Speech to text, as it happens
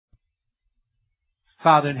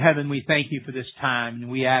Father in heaven, we thank You for this time, and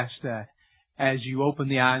we ask that as You open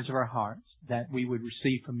the eyes of our hearts, that we would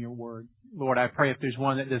receive from Your Word. Lord, I pray if there's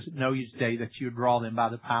one that doesn't know You today, that You would draw them by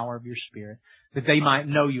the power of Your Spirit, that they might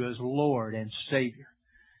know You as Lord and Savior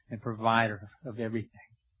and provider of everything.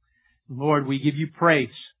 Lord, we give You praise.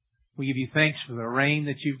 We give You thanks for the rain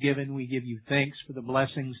that You've given. We give You thanks for the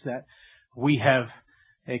blessings that we have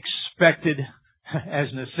expected as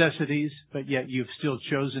necessities, but yet You've still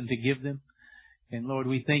chosen to give them. And Lord,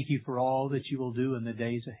 we thank You for all that You will do in the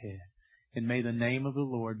days ahead. And may the name of the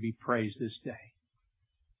Lord be praised this day. In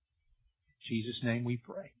Jesus' name we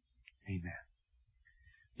pray. Amen.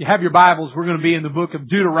 If you have your Bibles, we're going to be in the book of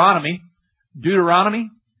Deuteronomy. Malachi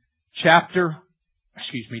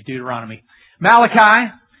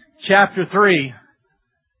chapter 3.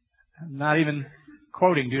 I'm not even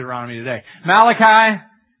quoting Deuteronomy today. Malachi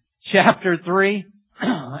chapter 3.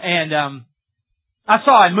 And I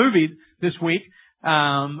saw a movie this week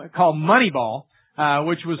called Moneyball,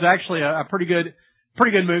 which was actually a pretty good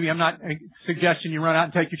movie. I'm not suggesting you run out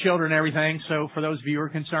and take your children and everything, so for those of you who are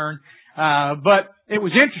concerned. But it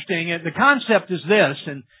was interesting. The concept is this.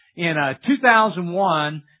 In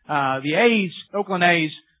 2001, the Oakland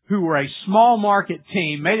A's, who were a small market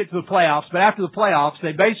team, made it to the playoffs. But after the playoffs,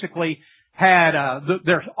 they basically had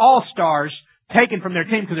their all-stars taken from their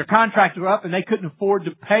team because their contracts were up and they couldn't afford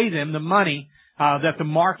to pay them the money that the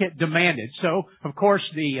market demanded. So, of course,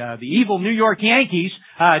 the evil New York Yankees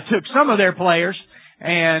took some of their players,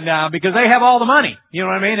 and because they have all the money, you know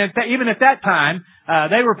what I mean. Even at that time,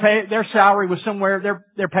 they were their salary was somewhere,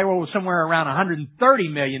 their payroll was somewhere around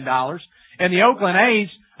 $130 million, and the Oakland A's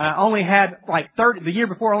only had the year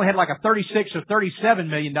before only had like a $36 or $37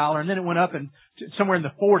 million, and then it went up somewhere in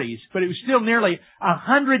the 40s, but it was still nearly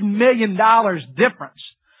 $100 million difference.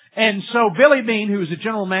 And so Billy Beane, who was the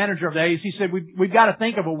general manager of the A's, he said, we've got to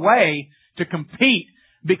think of a way to compete,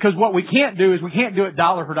 because what we can't do is we can't do it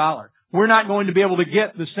dollar for dollar. We're not going to be able to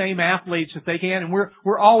get the same athletes that they can, and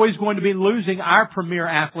we're always going to be losing our premier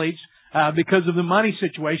athletes because of the money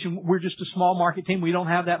situation. We're just a small market team. We don't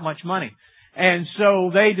have that much money. And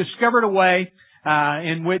so they discovered a way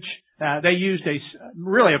in which they used a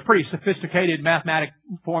pretty sophisticated mathematic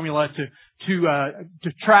formula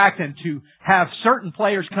to track and to have certain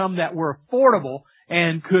players come that were affordable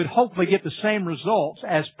and could hopefully get the same results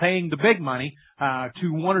as paying the big money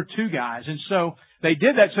to one or two guys. And so they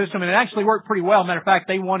did that system, and it actually worked pretty well. Matter of fact,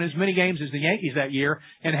 they won as many games as the Yankees that year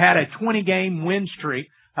and had a 20-game win streak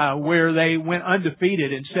where they went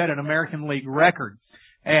undefeated and set an American League record.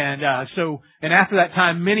 And after that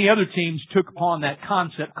time, many other teams took upon that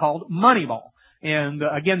concept called Moneyball. And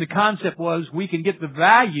again, the concept was we can get the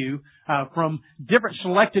value from different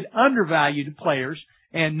selected undervalued players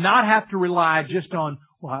and not have to rely just on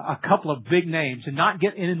a couple of big names and not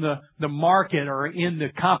get in the market or in the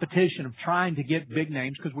competition of trying to get big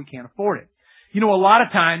names because we can't afford it. You know, a lot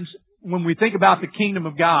of times when we think about the kingdom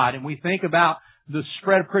of God and we think about the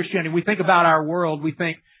spread of Christianity, we think about our world, we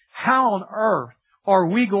think, how on earth are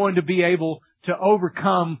we going to be able to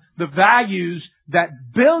overcome the values that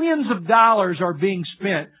billions of dollars are being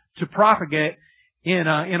spent to propagate in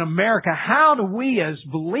America? How do we as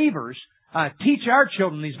believers teach our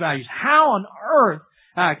children these values? How on earth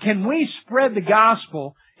can we spread the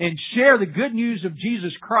gospel and share the good news of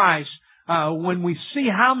Jesus Christ when we see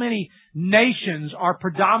how many nations are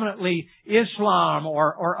predominantly Islam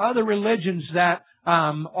or other religions that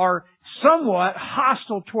are somewhat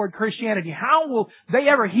hostile toward Christianity? How will they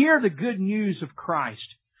ever hear the good news of Christ?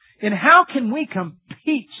 And how can we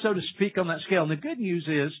compete, so to speak, on that scale? And the good news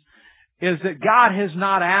is that God has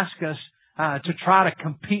not asked us to try to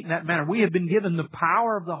compete in that manner. We have been given the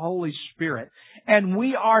power of the Holy Spirit, and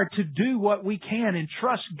we are to do what we can and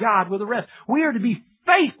trust God with the rest. We are to be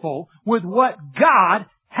faithful with what God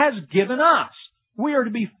has given us. We are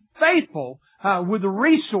to be faithful with the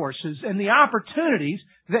resources and the opportunities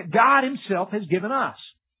that God Himself has given us.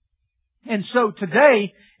 And so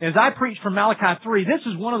today, as I preach from Malachi 3, this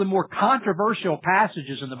is one of the more controversial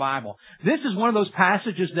passages in the Bible. This is one of those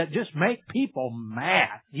passages that just make people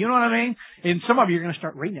mad. You know what I mean? And some of you are going to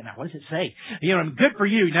start reading it now. What does it say? You know, good for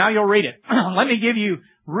you. Now you'll read it. Let me give you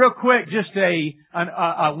real quick just a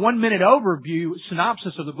 1-minute overview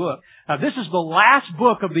synopsis of the book. This is the last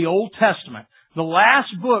book of the Old Testament. The last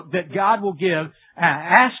book that God will give,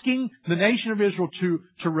 asking the nation of Israel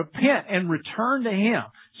to repent and return to Him.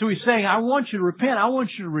 So He's saying, I want you to repent. I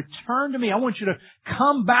want you to return to me. I want you to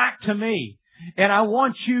come back to me. And I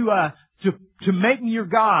want you to make me your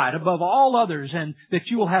God above all others, and that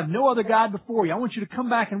you will have no other God before you. I want you to come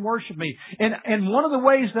back and worship me. And one of the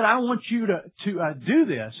ways that I want you to do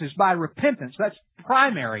this is by repentance. That's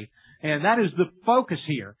primary. And that is the focus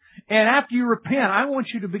here. And after you repent, I want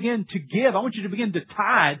you to begin to give. I want you to begin to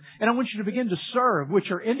tithe. And I want you to begin to serve,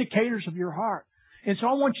 which are indicators of your heart. And so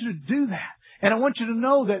I want you to do that. And I want you to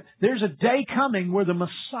know that there's a day coming where the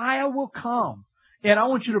Messiah will come. And I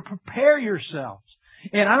want you to prepare yourselves.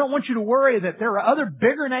 And I don't want you to worry that there are other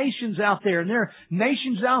bigger nations out there, and there are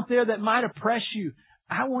nations out there that might oppress you.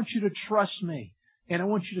 I want you to trust me. And I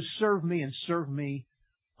want you to serve me and serve me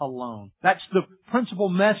alone. That's the principal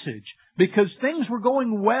message. Because things were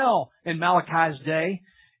going well in Malachi's day,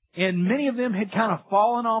 and many of them had kind of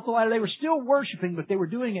fallen off the ladder. They were still worshiping, but they were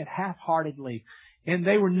doing it half-heartedly. And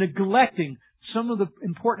they were neglecting some of the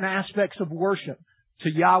important aspects of worship to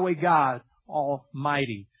Yahweh God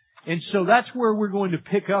Almighty. And so that's where we're going to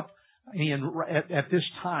pick up at this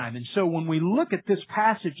time. And so when we look at this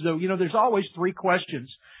passage, though, there's always three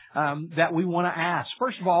questions that we want to ask.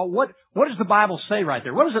 First of all, what does the Bible say right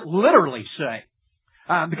there? What does it literally say?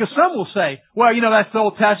 Because some will say, well, that's the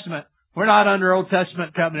Old Testament. We're not under Old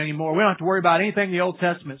Testament covenant anymore. We don't have to worry about anything the Old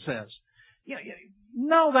Testament says.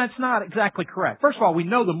 No, that's not exactly correct. First of all, we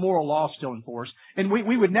know the moral law is still in force, and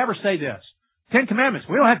we would never say this. 10 Commandments,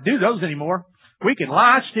 we don't have to do those anymore. We can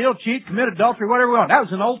lie, steal, cheat, commit adultery, whatever we want. That was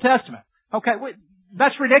in the Old Testament. Okay,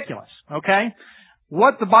 that's ridiculous, okay?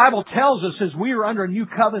 What the Bible tells us is we are under a new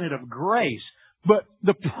covenant of grace, but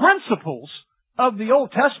the principles of the Old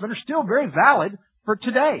Testament are still very valid for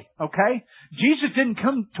today, okay? Jesus didn't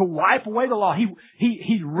come to wipe away the law.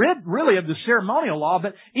 He rid really of the ceremonial law,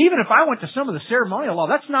 but even if I went to some of the ceremonial law,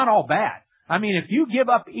 that's not all bad. I mean, if you give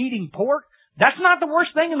up eating pork, that's not the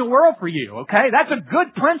worst thing in the world for you, okay? That's a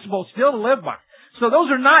good principle still to live by. So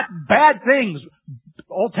those are not bad things.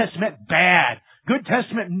 Old Testament, bad. Good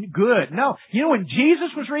Testament, good. No. When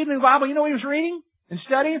Jesus was reading the Bible, what he was reading and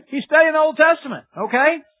studying? He's studying the Old Testament,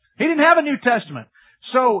 okay? He didn't have a New Testament.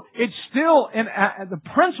 So it's still, the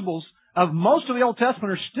principles of most of the Old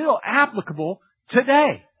Testament are still applicable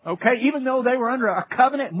today. Okay? Even though they were under a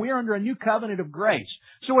covenant and we are under a new covenant of grace.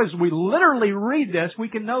 So as we literally read this, we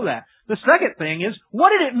can know that. The second thing is, what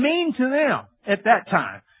did it mean to them at that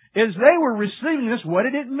time? As they were receiving this, what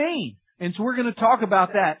did it mean? And so we're going to talk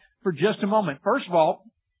about that for just a moment. First of all,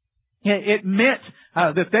 it meant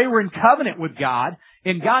that they were in covenant with God.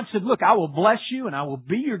 And God said, look, I will bless you and I will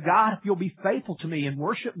be your God if you'll be faithful to me and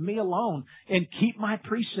worship me alone and keep my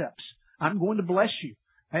precepts. I'm going to bless you.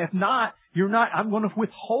 If not, I'm going to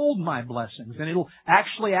withhold my blessings, and it'll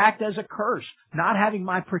actually act as a curse, not having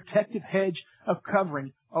my protective hedge of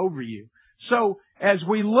covering over you. So, as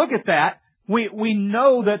we look at that, we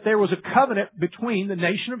know that there was a covenant between the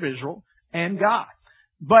nation of Israel and God.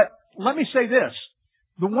 But let me say this.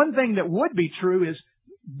 The one thing that would be true is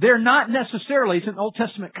they're not necessarily, it's an Old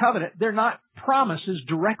Testament covenant, they're not promises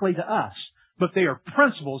directly to us, but they are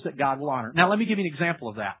principles that God will honor. Now, let me give you an example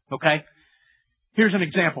of that, okay? Here's an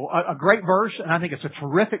example, a great verse, and I think it's a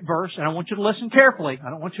terrific verse, and I want you to listen carefully. I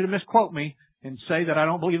don't want you to misquote me and say that I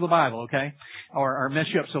don't believe the Bible, okay? Or mess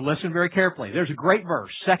you up, so listen very carefully. There's a great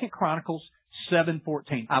verse, 2 Chronicles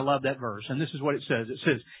 7:14. I love that verse, and this is what it says. It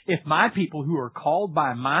says, if my people who are called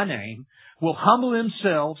by my name will humble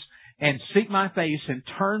themselves and seek my face and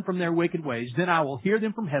turn from their wicked ways, then I will hear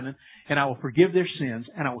them from heaven, and I will forgive their sins,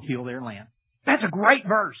 and I will heal their land. That's a great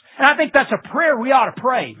verse. And I think that's a prayer we ought to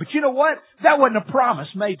pray. But you know what? That wasn't a promise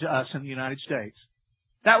made to us in the United States.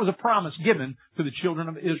 That was a promise given to the children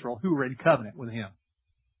of Israel who were in covenant with Him.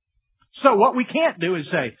 So what we can't do is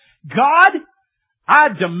say, God, I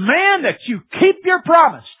demand that you keep your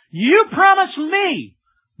promise. You promised me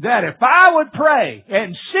that if I would pray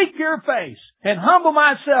and seek your face and humble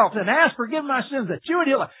myself and ask forgive my sins, that you would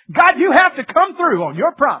heal it. God, you have to come through on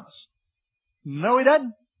your promise. No, He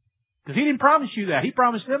doesn't. Because He didn't promise you that. He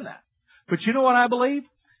promised them that. But you know what I believe?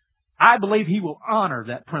 I believe He will honor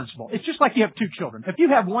that principle. It's just like you have two children. If you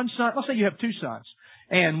have one son, let's say you have two sons,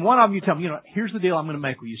 and one of them you tell them, here's the deal I'm going to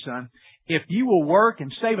make with you, son. If you will work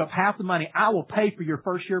and save up half the money, I will pay for your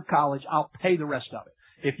first year of college. I'll pay the rest of it.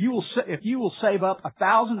 If you will save up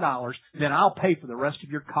 $1,000, then I'll pay for the rest of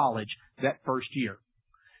your college that first year.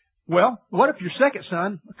 Well, what if your second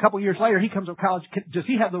son, a couple years later, he comes to college, does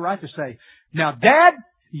he have the right to say, now, Dad,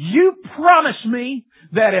 you promised me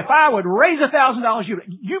that if I would raise $1,000,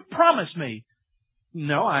 you promised me.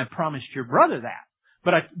 No, I promised your brother that.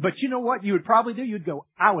 But you know what you would probably do? You'd go,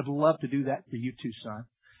 I would love to do that for you too, son.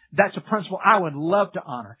 That's a principle I would love to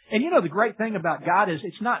honor. And the great thing about God is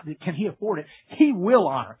it's not, can He afford it? He will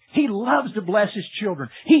honor. He loves to bless His children.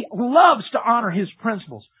 He loves to honor His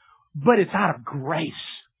principles. But it's out of grace.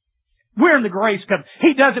 We're in the grace covenant.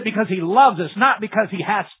 He does it because He loves us, not because He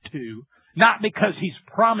has to. Not because He's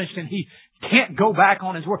promised and He can't go back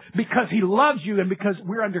on His word. Because He loves you and because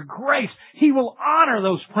we're under grace, He will honor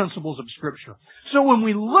those principles of Scripture. So when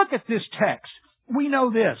we look at this text, we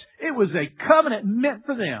know this. It was a covenant meant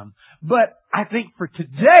for them. But I think for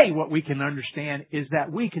today what we can understand is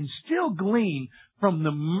that we can still glean from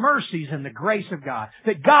the mercies and the grace of God.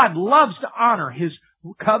 That God loves to honor His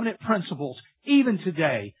covenant principles even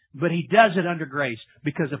today. But He does it under grace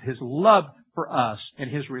because of His love for us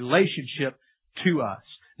and His relationship to us.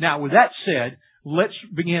 Now with that said, let's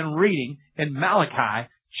begin reading in Malachi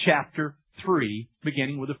chapter 3,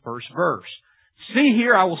 beginning with the first verse. See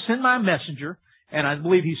here, I will send my messenger. And I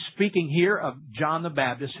believe he's speaking here of John the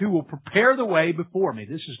Baptist, who will prepare the way before me.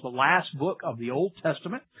 This is the last book of the Old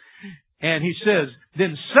Testament. And he says,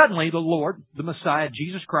 then suddenly the Lord, the Messiah,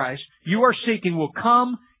 Jesus Christ, you are seeking will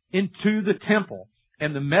come into the temple.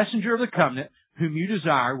 And the messenger of the covenant, whom you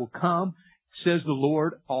desire, will come, says the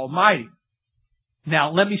Lord Almighty.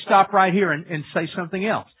 Now, let me stop right here and say something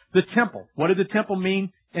else. The temple. What did the temple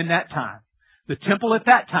mean in that time? The temple at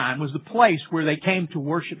that time was the place where they came to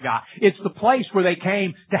worship God. It's the place where they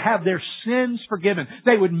came to have their sins forgiven.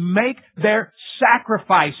 They would make their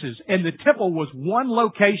sacrifices. And the temple was one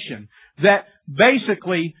location that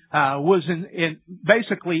basically was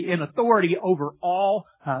in authority over all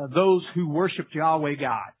those who worshiped Yahweh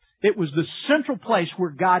God. It was the central place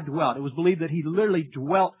where God dwelt. It was believed that He literally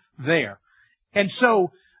dwelt there. And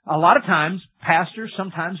so, a lot of times, pastors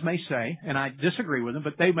sometimes may say, and I disagree with them,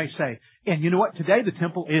 but they may say, and you know what? Today the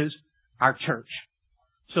temple is our church.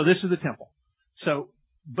 So this is the temple. So,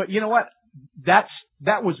 but you know what? That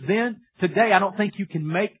was then. Today I don't think you can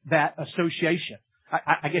make that association.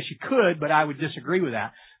 I guess you could, but I would disagree with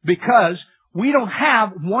that. Because we don't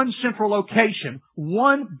have one central location,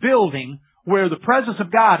 one building where the presence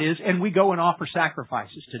of God is, and we go and offer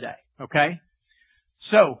sacrifices today. Okay?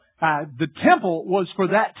 So, the temple was for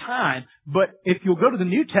that time, but if you'll go to the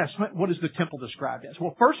New Testament, what is the temple described as?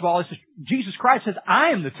 Well, first of all, Jesus Christ says,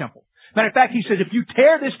 I am the temple. Matter of fact, He said, if you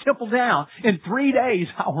tear this temple down, in 3 days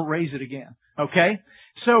I will raise it again. Okay?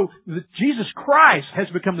 So, Jesus Christ has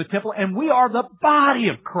become the temple, and we are the body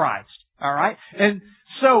of Christ. Alright? And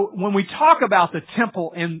so, when we talk about the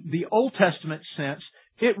temple in the Old Testament sense,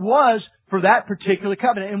 it was for that particular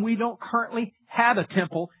covenant, and we don't currently have a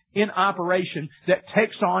temple in operation that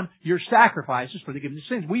takes on your sacrifices for the forgiveness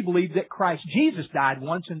of sins. We believe that Christ Jesus died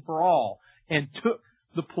once and for all and took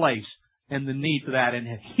the place and the need for that. And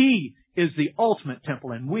He is the ultimate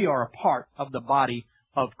temple, and we are a part of the body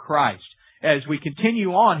of Christ. As we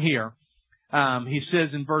continue on here, he says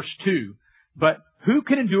in verse 2, but who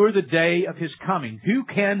can endure the day of His coming? Who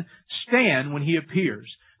can stand when He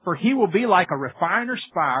appears? For He will be like a refiner's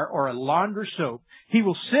fire or a launderer's soap. He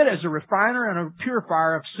will sit as a refiner and a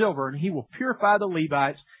purifier of silver, and He will purify the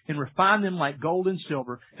Levites and refine them like gold and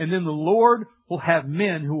silver. And then the Lord will have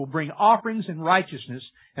men who will bring offerings in righteousness,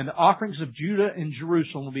 and the offerings of Judah and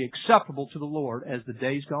Jerusalem will be acceptable to the Lord as the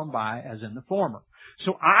days gone by, as in the former.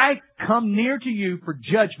 So I come near to you for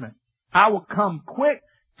judgment. I will come quick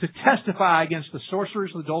to testify against the sorcerers,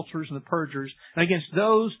 the adulterers, and the perjurers, and against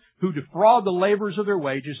those who defraud the laborers of their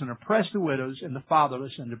wages and oppress the widows and the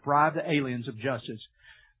fatherless and deprive the aliens of justice.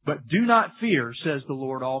 But do not fear, says the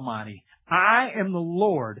Lord Almighty. I am the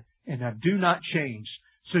Lord, and I do not change.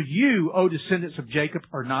 So you, O descendants of Jacob,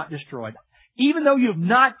 are not destroyed. Even though you have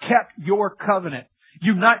not kept your covenant,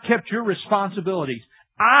 you've not kept your responsibilities,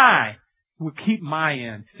 I will keep my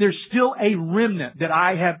end. There's still a remnant that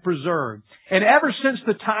I have preserved. And ever since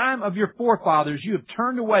the time of your forefathers, you have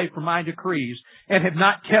turned away from my decrees and have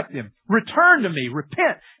not kept them. Return to me,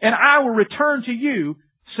 repent, and I will return to you,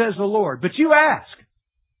 says the Lord. But you ask,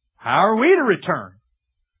 how are we to return?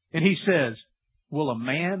 And He says, will a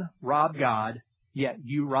man rob God, yet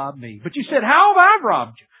you rob me? But you said, how have I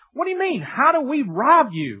robbed you? What do you mean? How do we rob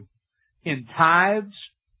you? In tithes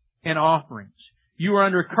and offerings. You are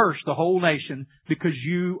under a curse, the whole nation, because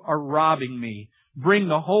you are robbing me. Bring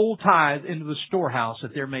the whole tithe into the storehouse,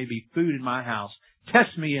 that there may be food in my house.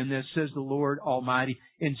 Test me in this, says the Lord Almighty,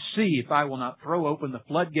 and see if I will not throw open the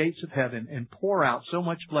floodgates of heaven and pour out so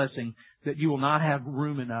much blessing that you will not have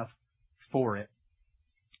room enough for it.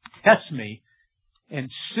 Test me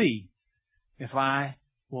and see if I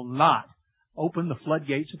will not open the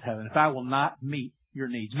floodgates of heaven, if I will not meet your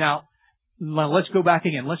needs. Now, let's go back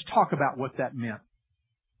again. Let's talk about what that meant.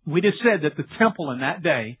 We just said that the temple in that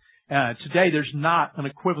day, today there's not an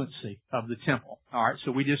equivalency of the temple. Alright,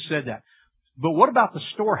 so we just said that. But what about the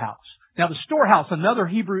storehouse? Now the storehouse,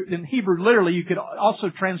 in Hebrew literally you could also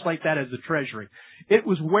translate that as the treasury. It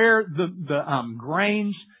was where the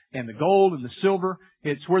grains and the gold and the silver,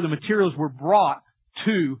 it's where the materials were brought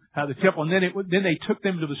to the temple, and then they took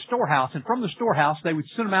them to the storehouse, and from the storehouse they would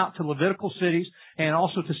send them out to Levitical cities and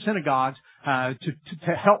also to synagogues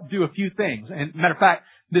to help do a few things. And matter of fact,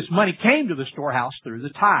 this money came to the storehouse through the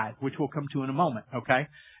tithe, which we'll come to in a moment. Okay,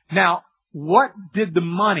 now what did the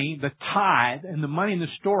money, the tithe, and the money in the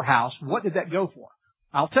storehouse, what did that go for?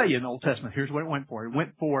 I'll tell you in the Old Testament. Here's what it went for. It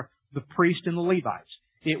went for the priest and the Levites.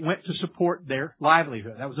 It went to support their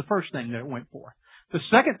livelihood. That was the first thing that it went for. The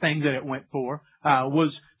second thing that it went for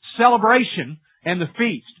was celebration and the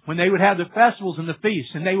feast. When they would have the festivals and the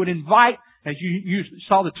feasts, and they would invite, as you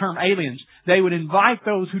saw the term aliens, they would invite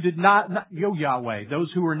those who did not know Yahweh,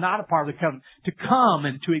 those who were not a part of the covenant, to come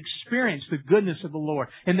and to experience the goodness of the Lord.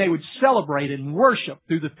 And they would celebrate and worship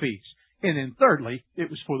through the feast. And then thirdly, it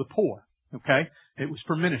was for the poor. Okay? It was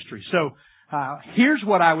for ministry. So here's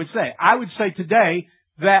what I would say. I would say today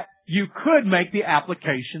that you could make the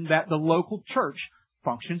application that the local church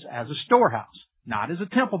functions as a storehouse. Not as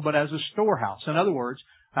a temple, but as a storehouse. In other words,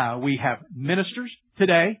 we have ministers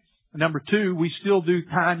today. Number two, we still do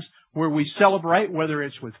times where we celebrate, whether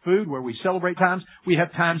it's with food, where we celebrate times. We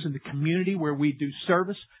have times in the community where we do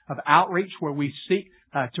service of outreach, where we seek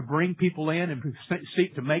to bring people in and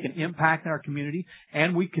seek to make an impact in our community.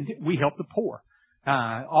 And we help the poor.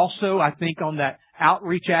 Also, I think on that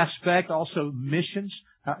outreach aspect, also missions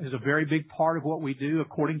is a very big part of what we do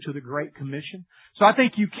according to the Great Commission. So I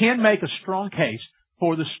think you can make a strong case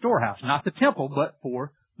for the storehouse, not the temple, but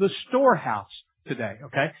for the storehouse today,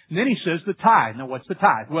 okay? And then he says the tithe. Now what's the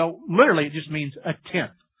tithe? Well, literally it just means a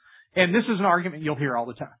tenth. And this is an argument you'll hear all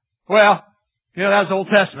the time. Well, that was Old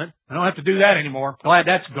Testament. I don't have to do that anymore. Glad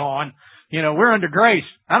that's gone. We're under grace.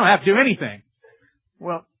 I don't have to do anything.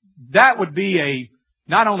 Well, that would be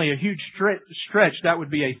not only a huge stretch, that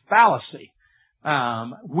would be a fallacy.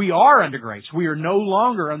 We are under grace. We are no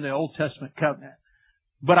longer on the Old Testament covenant.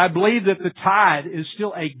 But I believe that the tithe is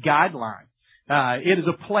still a guideline. It is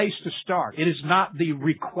a place to start. It is not the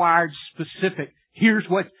required specific, here's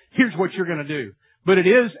what you're going to do. But it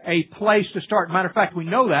is a place to start. Matter of fact, we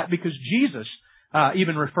know that because Jesus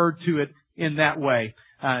even referred to it in that way.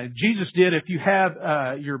 Jesus did. If you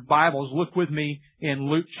have your Bibles, look with me in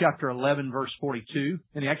Luke chapter 11, verse 42.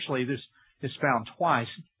 And actually, this is found twice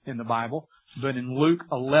in the Bible. But in Luke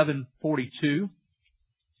 11:42,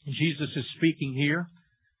 Jesus is speaking here.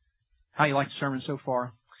 How you like the sermon so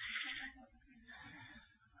far?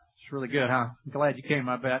 It's really good, huh? I'm glad you came,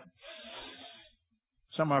 I bet.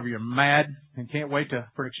 Some of you are mad and can't wait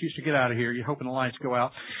for an excuse to get out of here. You're hoping the lights go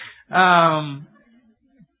out.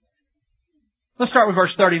 Let's start with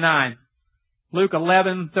verse 39. Luke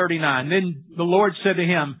 11:39. Then the Lord said to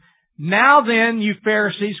him, "Now then, you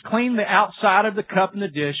Pharisees, clean the outside of the cup and the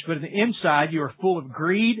dish, but in the inside you are full of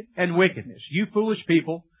greed and wickedness. You foolish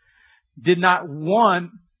people, did not the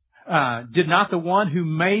one who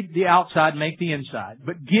made the outside make the inside?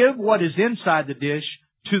 But give what is inside the dish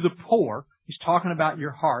to the poor." He's talking about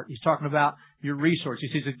your heart. He's talking about your resources.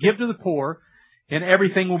 He says, "Give to the poor, and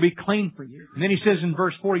everything will be clean for you." And then he says in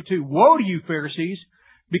verse 42, "Woe to you, Pharisees,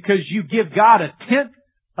 because you give God a tenth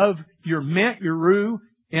of your mint, your rue,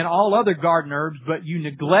 and all other garden herbs, but you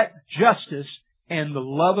neglect justice and the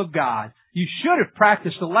love of God. You should have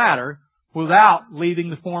practiced the latter without leaving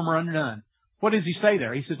the former undone." What does he say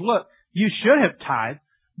there? He says, look, you should have tithed,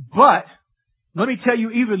 but let me tell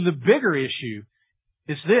you, even the bigger issue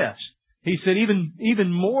is this. He said,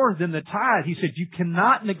 even more than the tithe, he said, you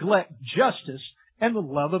cannot neglect justice and the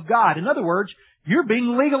love of God. In other words, you're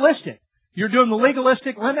being legalistic. You're doing the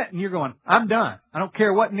legalistic limit and you're going, I'm done. I don't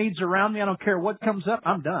care what needs around me. I don't care what comes up.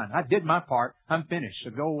 I'm done. I did my part. I'm finished.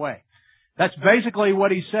 So go away. That's basically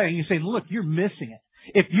what he's saying. He's saying, look, you're missing it.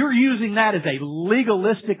 If you're using that as a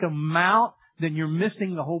legalistic amount, then you're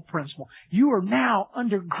missing the whole principle. You are now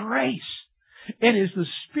under grace. And as the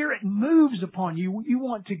Spirit moves upon you, you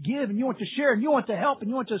want to give and you want to share and you want to help and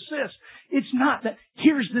you want to assist. It's not that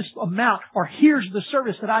here's this amount or here's the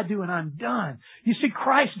service that I do and I'm done. You see,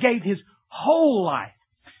 Christ gave His whole life.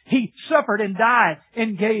 He suffered and died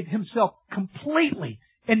and gave Himself completely.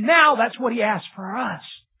 And now that's what He asks for us,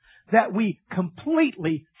 that we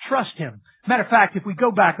completely trust Him. Matter of fact, if we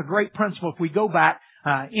go back, a great principle, if we go back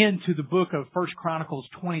into the book of 1 Chronicles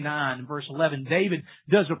 29 and verse 11, David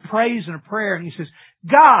does a praise and a prayer and he says,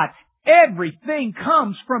 God, everything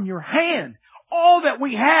comes from your hand. All that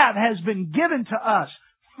we have has been given to us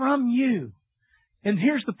from you. And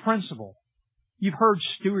here's the principle. You've heard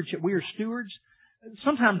stewardship. We are stewards.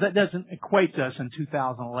 sometimes that doesn't equate to us in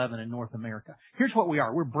 2011 in North America. Here's what we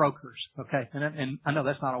are. We're brokers, okay? And I know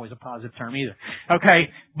that's not always a positive term either, okay?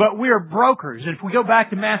 But we are brokers. And if we go back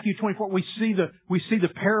to Matthew 24, we see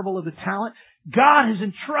the parable of the talent. God has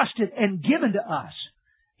entrusted and given to us.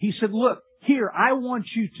 He said, look, here, I want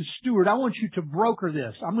you to steward. I want you to broker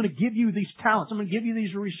this. I'm going to give you these talents. I'm going to give you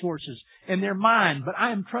these resources. And they're mine, but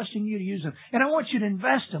I am trusting you to use them. And I want you to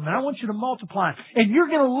invest them. And I want you to multiply them. And you're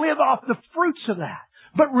going to live off the fruits of that.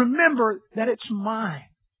 But remember that it's mine.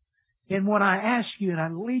 And when I ask you and I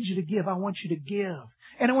lead you to give, I want you to give.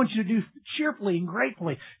 And I want you to do cheerfully and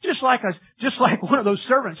gratefully. Just like one of those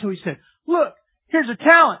servants who he said, look, here's a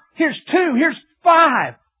talent. Here's 2. Here's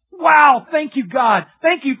 5. Wow, thank you, God.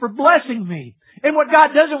 Thank you for blessing me. And what God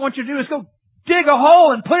doesn't want you to do is go dig a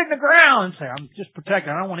hole and put it in the ground and say, I'm just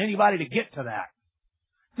protecting. I don't want anybody to get to that.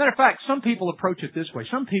 Matter of fact, some people approach it this way.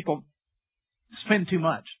 Some people spend too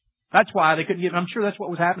much. That's why they couldn't give. I'm sure that's what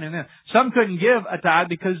was happening then. Some couldn't give a tithe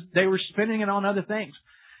because they were spending it on other things.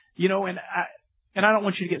 You know, and I don't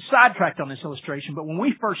want you to get sidetracked on this illustration, but when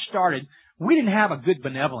we first started, we didn't have a good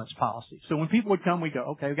benevolence policy. So when people would come, we'd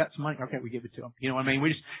go, okay, we got some money. Okay, we give it to them. You know what I mean?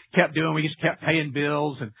 We just kept paying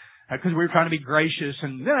bills and, because we were trying to be gracious.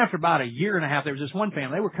 And then after about a year and a half, there was this one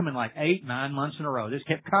family. They were coming like 8, 9 months in a row. They just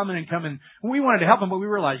kept coming and coming. We wanted to help them, but we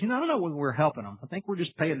realized, I don't know when we're helping them. I think we're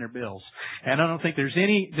just paying their bills. And I don't think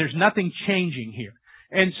there's nothing changing here.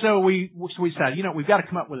 And so we decided, we've got to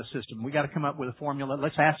come up with a system. We've got to come up with a formula.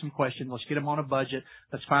 Let's ask some questions. Let's get them on a budget.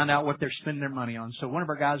 Let's find out what they're spending their money on. So one of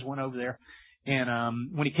our guys went over there,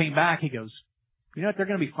 and when he came back, he goes, you know what, they're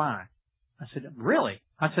going to be fine. I said, really?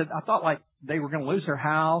 I said, I thought like they were going to lose their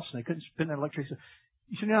house and they couldn't spend their electricity.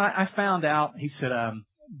 He said, I found out, he said,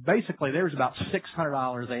 basically there was about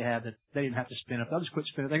 $600 they had that they didn't have to spend. If they'll just quit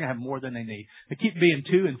spending, they're going to have more than they need. They keep being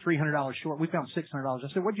 $200 and $300 short. We found $600.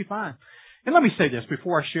 I said, what'd you find? And let me say this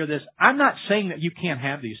before I share this. I'm not saying that you can't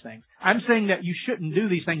have these things. I'm saying that you shouldn't do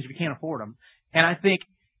these things if you can't afford them. And I think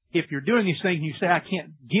if you're doing these things and you say, I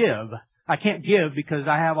can't give because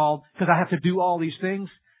I have to do all these things,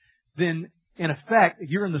 then in effect,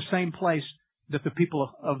 you're in the same place that the people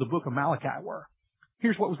of the book of Malachi were.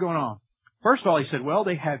 Here's what was going on. First of all, he said, well,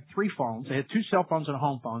 they had 3 phones. They had 2 cell phones and a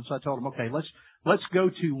home phone. So I told them, okay, let's go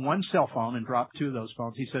to 1 cell phone and drop 2 of those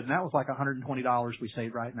phones. He said, and that was like $120 we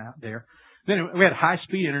saved right now there. Then we had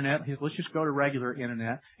high-speed internet. He said, let's just go to regular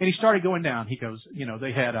internet. And he started going down. He goes,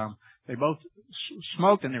 they both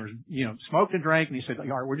smoked and there was, smoked and drank. And he said, all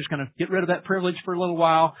right, we're just going to get rid of that privilege for a little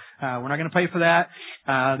while. We're not going to pay for that.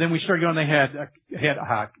 Then we started going, they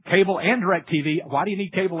had cable and direct TV. Why do you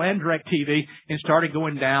need cable and direct TV? And started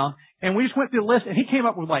going down. And we just went through the list and he came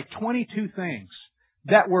up with like 22 things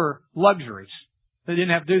that were luxuries. They didn't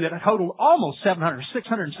have to do that. It totaled almost $600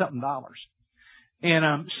 and something.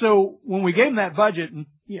 And so when we gave them that budget, and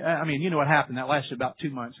you know what happened. That lasted about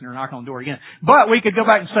 2 months, and they're knocking on the door again. But we could go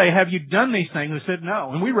back and say, "Have you done these things?" They said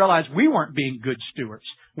no, and we realized we weren't being good stewards.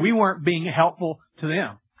 We weren't being helpful to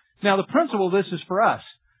them. Now, the principle of this is for us.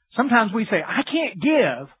 Sometimes we say, "I can't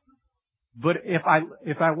give," but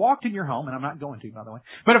if I walked in your home, and I'm not going to, by the way,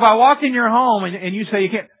 but if I walked in your home and you say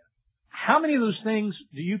you can't, how many of those things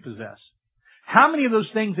do you possess? How many of those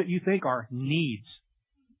things that you think are needs?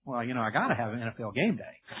 Well, I gotta have an NFL game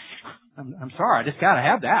day. I'm sorry, I just gotta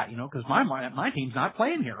have that, because my team's not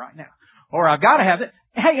playing here right now. Or I've gotta have it.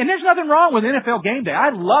 Hey, and there's nothing wrong with NFL game day. I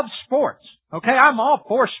love sports. Okay, I'm all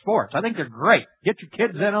for sports. I think they're great. Get your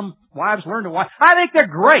kids in them. Wives learn to watch. I think they're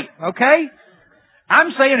great. Okay?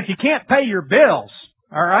 I'm saying if you can't pay your bills,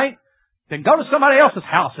 all right, then go to somebody else's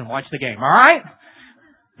house and watch the game. All right?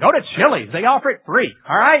 Go to Chili's. They offer it free.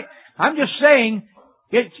 All right? I'm just saying.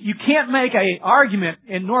 You can't make an argument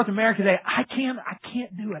in North America today. I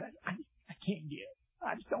can't do it. I can't give.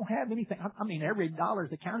 I just don't have anything. Every dollar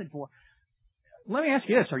is accounted for. Let me ask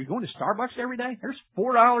you this. Are you going to Starbucks every day? There's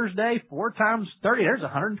 $4 a day, 4 times 30. There's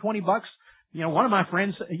 $120. One of my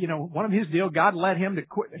friends, one of his deal, God led him to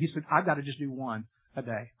quit. He said, I've got to just do 1 a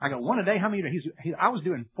day. I go, 1 a day? How many? I was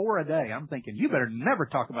doing 4 a day. I'm thinking, you better never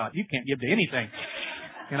talk about, you can't give to anything.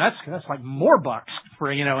 That's like more bucks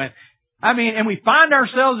for, and we find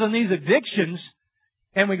ourselves in these addictions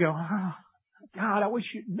and we go, oh, God, I wish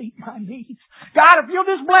you'd meet my needs. God, if you'll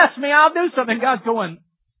just bless me, I'll do something. And God's going,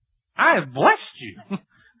 I have blessed you.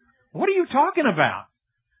 What are you talking about?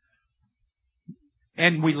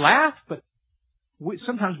 And we laugh, but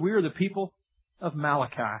sometimes we are the people of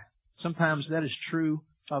Malachi. Sometimes that is true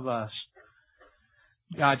of us.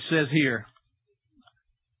 God says here,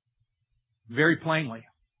 very plainly,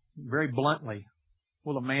 very bluntly,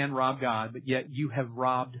 will a man rob God? But yet you have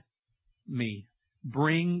robbed me.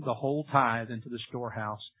 Bring the whole tithe into the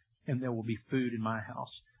storehouse, and there will be food in my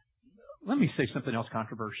house. Let me say something else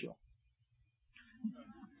controversial.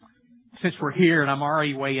 Since we're here and I'm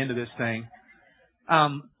already way into this thing,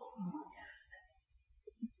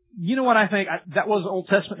 you know what I think? That was Old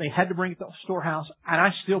Testament. They had to bring it to the storehouse. And I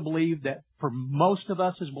still believe that for most of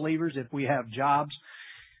us as believers, if we have jobs,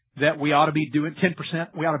 that we ought to be doing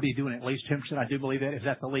 10%. We ought to be doing at least 10%. I do believe that. Is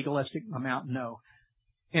that the legalistic amount? No.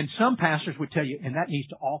 And some pastors would tell you, and that needs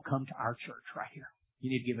to all come to our church right here. You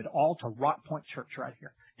need to give it all to Rock Point Church right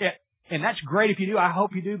here. Yeah, and that's great if you do. I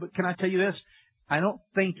hope you do. But can I tell you this? I don't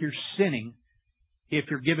think you're sinning if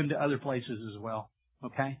you're given to other places as well.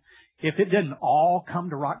 Okay? If it doesn't all come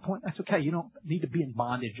to Rock Point, that's okay. You don't need to be in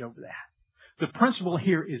bondage over that. The principle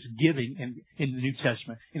here is giving in the New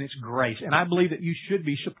Testament, and it's grace. And I believe that you should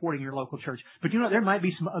be supporting your local church. But you know, there might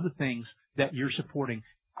be some other things that you're supporting.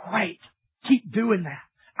 Great. Keep doing that.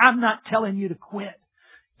 I'm not telling you to quit.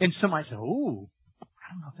 And somebody said, oh,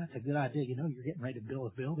 I don't know if that's a good idea. You know, you're getting ready to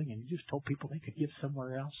build a building and you just told people they could give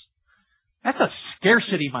somewhere else. That's a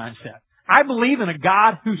scarcity mindset. I believe in a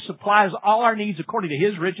God who supplies all our needs according to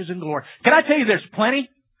His riches and glory. Can I tell you there's plenty?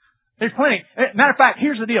 There's plenty. Matter of fact,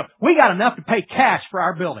 here's the deal. We got enough to pay cash for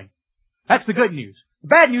our building. That's the good news. The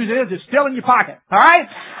bad news is it's still in your pocket. All right?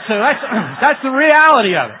 So that's the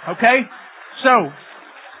reality of it. Okay? So,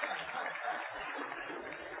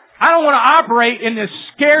 I don't want to operate in this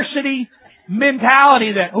scarcity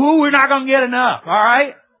mentality that, we're not going to get enough. All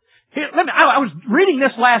right? Here, I was reading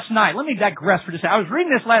this last night. Let me digress for just a second. I was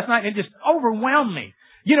reading this last night and it just overwhelmed me.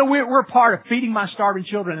 You know, we're part of Feeding My Starving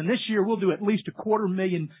Children, and this year we'll do at least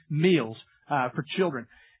 250,000 meals for children.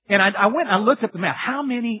 And I went and I looked up the math. How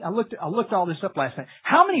many? I looked all this up last night.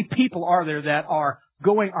 How many people are there that are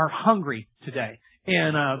hungry today?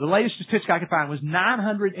 And the latest statistic I could find was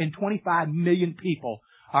 925 million people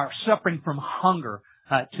are suffering from hunger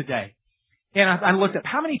today. And I looked up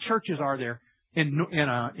how many churches are there in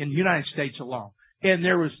the United States alone. And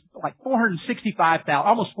there was like 465,000,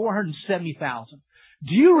 almost 470,000.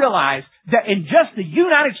 Do you realize that in just the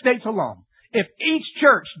United States alone, if each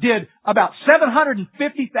church did about 750,000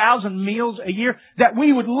 meals a year, that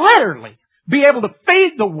we would literally be able to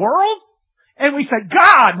feed the world? And we said,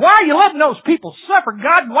 God, why are you letting those people suffer?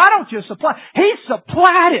 God, why don't you supply? He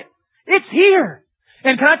supplied it. It's here.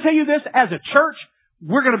 And can I tell you this? As a church,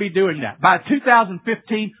 we're going to be doing that. By 2015,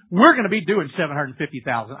 we're going to be doing 750,000.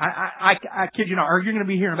 I kid you not, or you're going to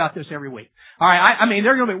be hearing about this every week. All right. I mean,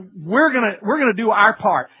 we're going to do our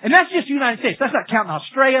part. And that's just the United States. That's not counting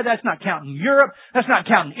Australia. That's not counting Europe. That's not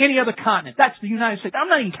counting any other continent. That's the United States. I'm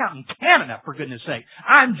not even counting Canada, for goodness sake.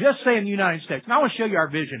 I'm just saying the United States. And I want to show you our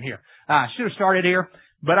vision here. I should have started here,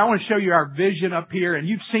 but I want to show you our vision up here. And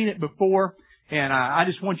you've seen it before. And I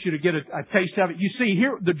just want you to get a taste of it. You see,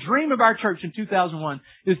 here, the dream of our church in 2001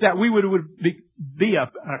 is that we would be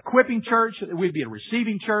an equipping church, that we'd be a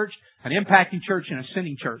receiving church, an impacting church, and a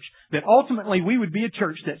sending church. That ultimately we would be a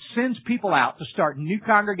church that sends people out to start new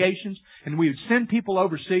congregations, and we would send people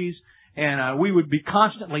overseas, and we would be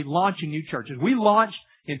constantly launching new churches. We launched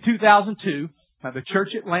in 2002 the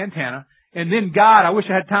church at Lantana, and then God, I wish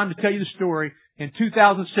I had time to tell you the story. In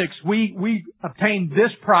 2006, we obtained this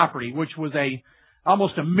property, which was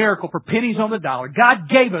almost a miracle for pennies on the dollar. God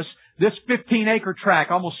gave us this 15-acre tract,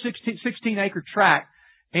 almost 16-acre tract,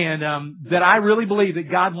 and that I really believe that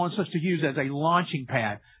God wants us to use as a launching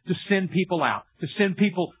pad to send people out, to send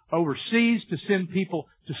people overseas, to send people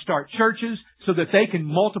to start churches so that they can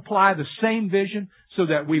multiply the same vision, so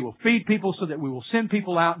that we will feed people, so that we will send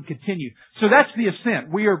people out and continue. So that's the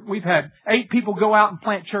ascent. We've had 8 people go out and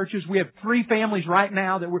plant churches. We have 3 families right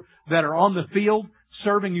now that are on the field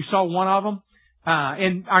serving. You saw one of them.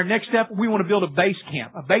 And our next step, we want to build a base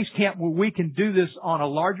camp where we can do this on a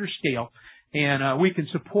larger scale, and we can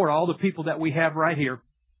support all the people that we have right here.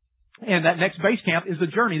 And that next base camp is the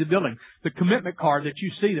journey, the building, the commitment card that you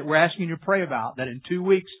see that we're asking you to pray about, that in 2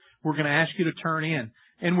 weeks we're going to ask you to turn in.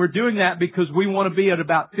 And we're doing that because we want to be at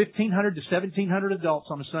about 1,500 to 1,700 adults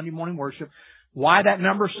on a Sunday morning worship. Why that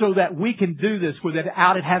number? So that we can do this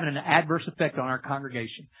without it having an adverse effect on our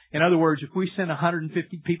congregation. In other words, if we send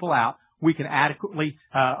 150 people out, we can adequately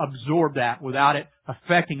absorb that without it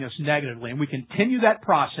affecting us negatively. And we continue that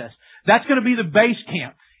process. That's going to be the base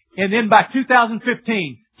camp. And then by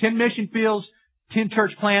 2015, 10 mission fields, 10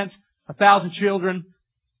 church plants, 1,000 children,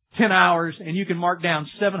 10 hours, and you can mark down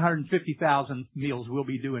 750,000 meals we'll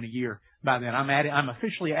be doing a year by then. I'm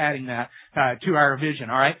officially adding that to our vision,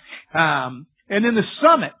 all right? And then the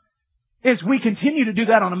summit, as we continue to do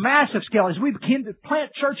that on a massive scale, as we begin to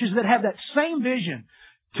plant churches that have that same vision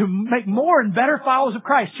to make more and better followers of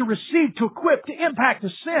Christ, to receive, to equip, to impact, to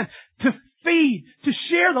send, to feed, to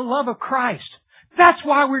share the love of Christ, That's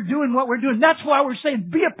why we're doing what we're doing. That's why we're saying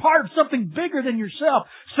be a part of something bigger than yourself.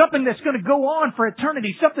 Something that's going to go on for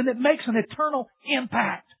eternity. Something that makes an eternal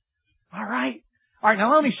impact. All right? All right,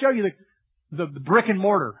 now let me show you the brick and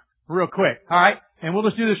mortar real quick. All right? And we'll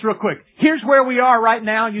just do this real quick. Here's where we are right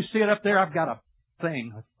now. You see it up there? I've got a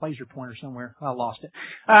thing, a laser pointer somewhere. I lost it.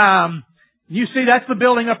 You see that's the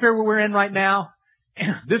building up there where we're in right now.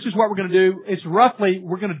 This is what we're going to do. It's roughly,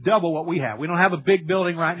 we're going to double what we have. We don't have a big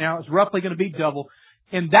building right now. It's roughly going to be double.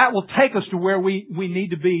 And that will take us to where we need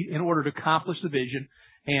to be in order to accomplish the vision.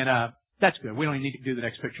 And that's good. We don't even need to do the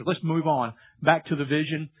next picture. Let's move on back to the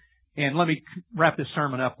vision. And let me wrap this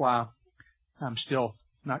sermon up while I'm still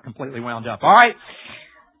not completely wound up. All right?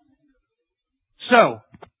 So,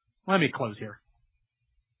 let me close here.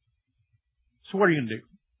 So what are you going to do?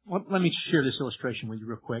 Let me share this illustration with you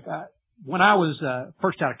real quick. When I was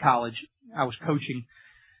first out of college, I was coaching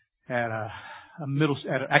at a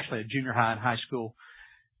junior high and high school,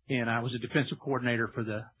 and I was a defensive coordinator for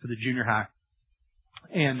the junior high.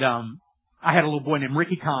 And I had a little boy named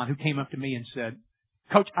Ricky Kahn who came up to me and said,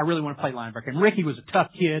 "Coach, I really want to play linebacker." And Ricky was a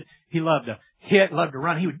tough kid. He loved to hit, loved to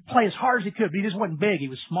run. He would play as hard as he could, but he just wasn't big. He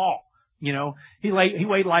was small. You know, he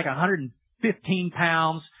weighed like 115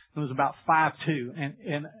 pounds. It was about 5'2",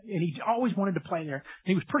 and he always wanted to play there.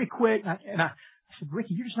 And he was pretty quick. And I said,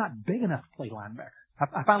 "Ricky, you're just not big enough to play linebacker."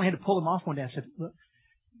 I finally had to pull him off one day. I said, "Look,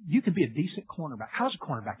 you can be a decent cornerback." "How's a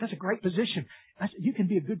cornerback?" "That's a great position." I said, "You can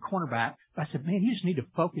be a good cornerback." I said, "Man, you just need to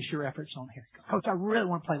focus your efforts on here." "Coach, I really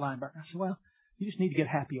want to play linebacker." I said, "Well, you just need to get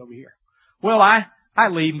happy over here." Well, I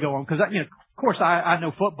leave and go on because, of course, I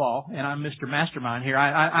know football and I'm Mr. Mastermind here.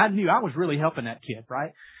 I knew I was really helping that kid,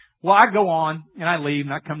 right? Well, I go on and I leave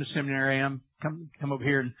and I come to seminary and come over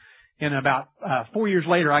here and about 4 years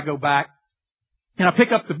later I go back and I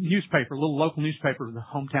pick up the newspaper, a little local newspaper of the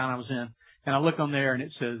hometown I was in, and I look on there and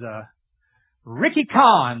it says, Ricky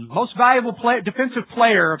Kahn, most valuable defensive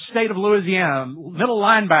player of state of Louisiana, middle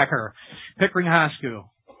linebacker, Pickering High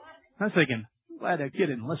School. I was thinking, glad that kid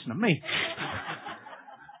didn't listen to me.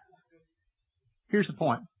 Here's the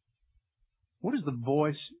point. What is the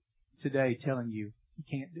voice today telling you?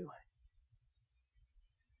 You can't do it.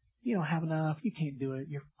 You don't have enough. You can't do it.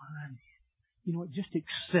 You're fine. You know what? Just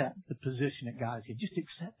accept the position that God has given. Just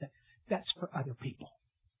accept that that's for other people.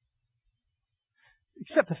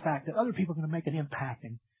 Accept the fact that other people are going to make an impact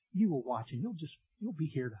and you will watch and you'll be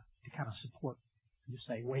here to kind of support and to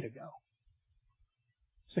say, way to go.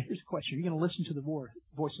 So here's the question. Are you going to listen to the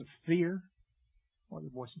voice of fear or the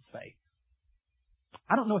voice of faith?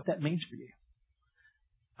 I don't know what that means for you.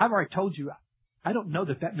 I've already told you, I don't know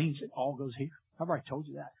that means it all goes here. I've already told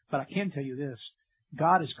you that. But I can tell you this.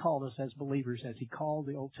 God has called us as believers as He called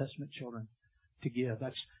the Old Testament children to give.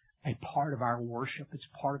 That's a part of our worship. It's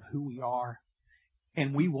part of who we are.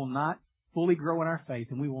 And we will not fully grow in our faith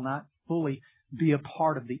and we will not fully be a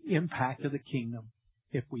part of the impact of the kingdom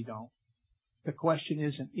if we don't. The question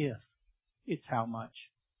isn't if, it's how much.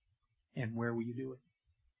 And where will you do it?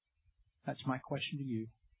 That's my question to you.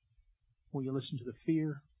 Will you listen to the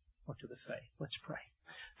fear or to the faith? Let's pray.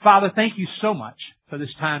 Father, thank you so much for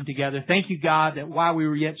this time together. Thank you, God, that while we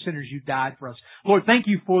were yet sinners, you died for us. Lord, thank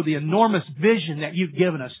you for the enormous vision that you've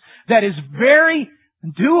given us that is very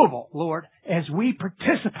doable, Lord, as we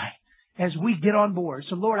participate, as we get on board.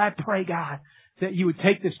 So, Lord, I pray, God, that you would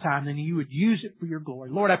take this time and you would use it for your glory.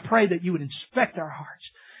 Lord, I pray that you would inspect our hearts.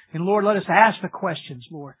 And, Lord, let us ask the questions,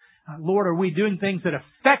 Lord. Lord, are we doing things that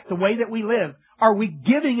affect the way that we live? Are we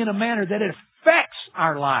giving in a manner that it affects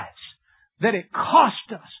our lives? That it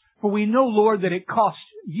costs us? For we know, Lord, that it costs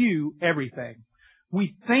you everything.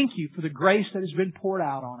 We thank you for the grace that has been poured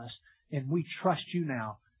out on us, and we trust you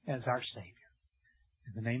now as our Savior.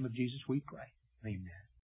 In the name of Jesus we pray. Amen.